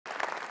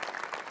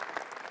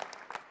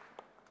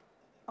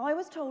I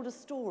was told a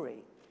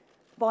story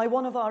by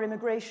one of our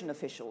immigration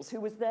officials who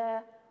was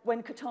there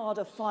when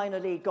Qatada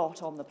finally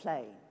got on the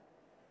plane.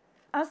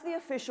 As the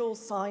official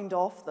signed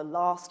off the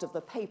last of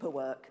the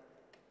paperwork,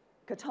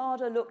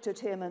 Qatada looked at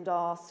him and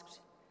asked,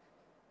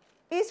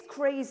 "Is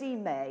Crazy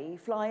May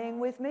flying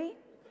with me?"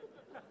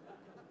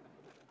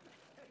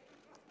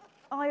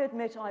 I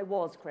admit I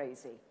was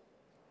crazy.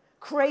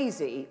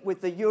 Crazy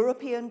with the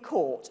European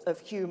Court of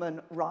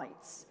Human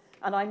Rights.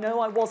 And I know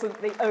I wasn't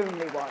the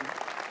only one.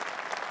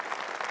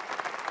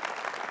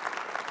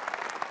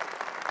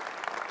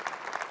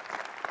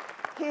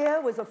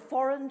 Here was a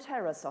foreign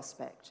terror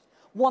suspect,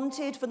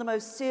 wanted for the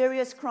most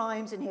serious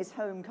crimes in his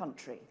home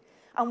country.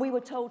 And we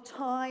were told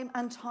time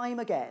and time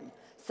again,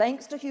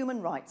 thanks to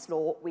human rights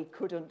law, we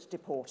couldn't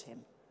deport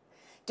him.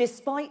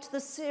 Despite the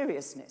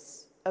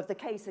seriousness of the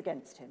case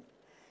against him,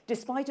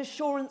 despite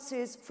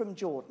assurances from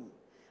Jordan,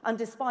 and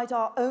despite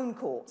our own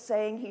court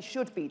saying he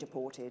should be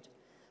deported,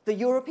 the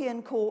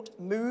European Court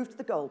moved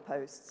the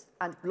goalposts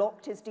and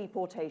blocked his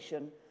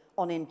deportation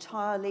on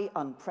entirely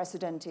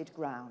unprecedented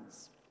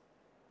grounds.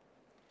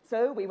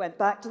 So we went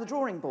back to the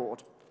drawing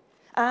board,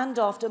 and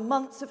after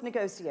months of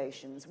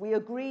negotiations, we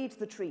agreed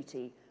the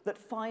treaty that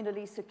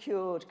finally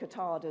secured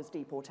Qatada's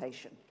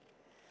deportation.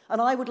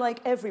 And I would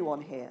like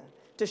everyone here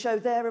to show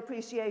their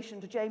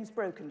appreciation to James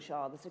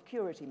Brokenshire, the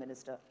Security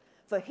Minister,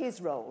 for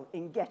his role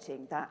in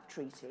getting that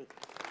treaty.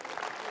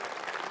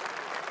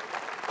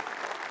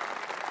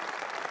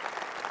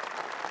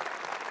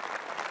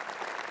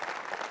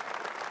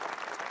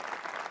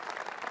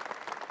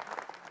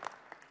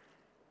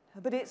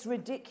 But it's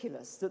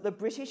ridiculous that the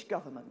British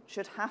government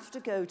should have to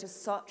go to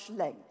such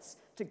lengths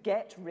to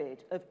get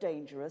rid of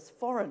dangerous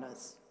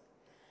foreigners.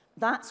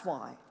 That's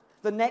why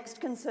the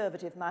next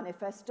Conservative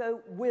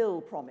manifesto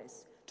will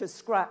promise to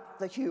scrap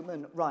the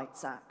Human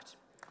Rights Act.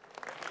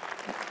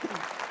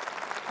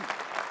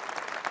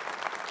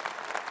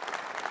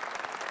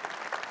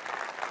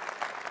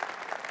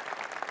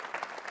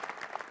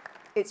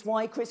 It's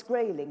why Chris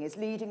Grayling is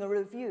leading a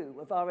review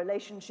of our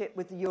relationship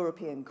with the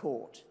European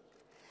Court.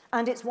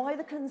 And it's why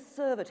the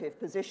Conservative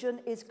position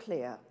is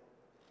clear.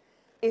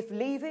 If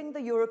leaving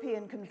the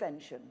European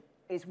Convention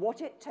is what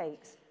it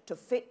takes to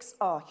fix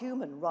our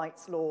human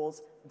rights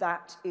laws,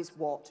 that is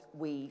what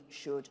we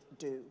should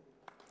do.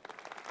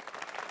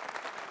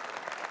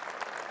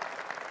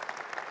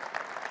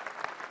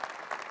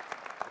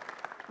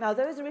 Now,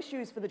 those are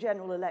issues for the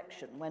general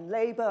election, when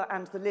Labour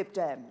and the Lib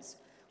Dems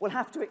will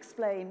have to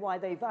explain why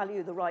they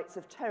value the rights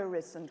of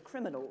terrorists and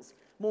criminals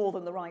more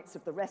than the rights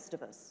of the rest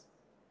of us.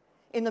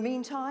 In the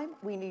meantime,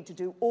 we need to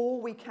do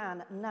all we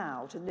can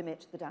now to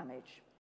limit the damage.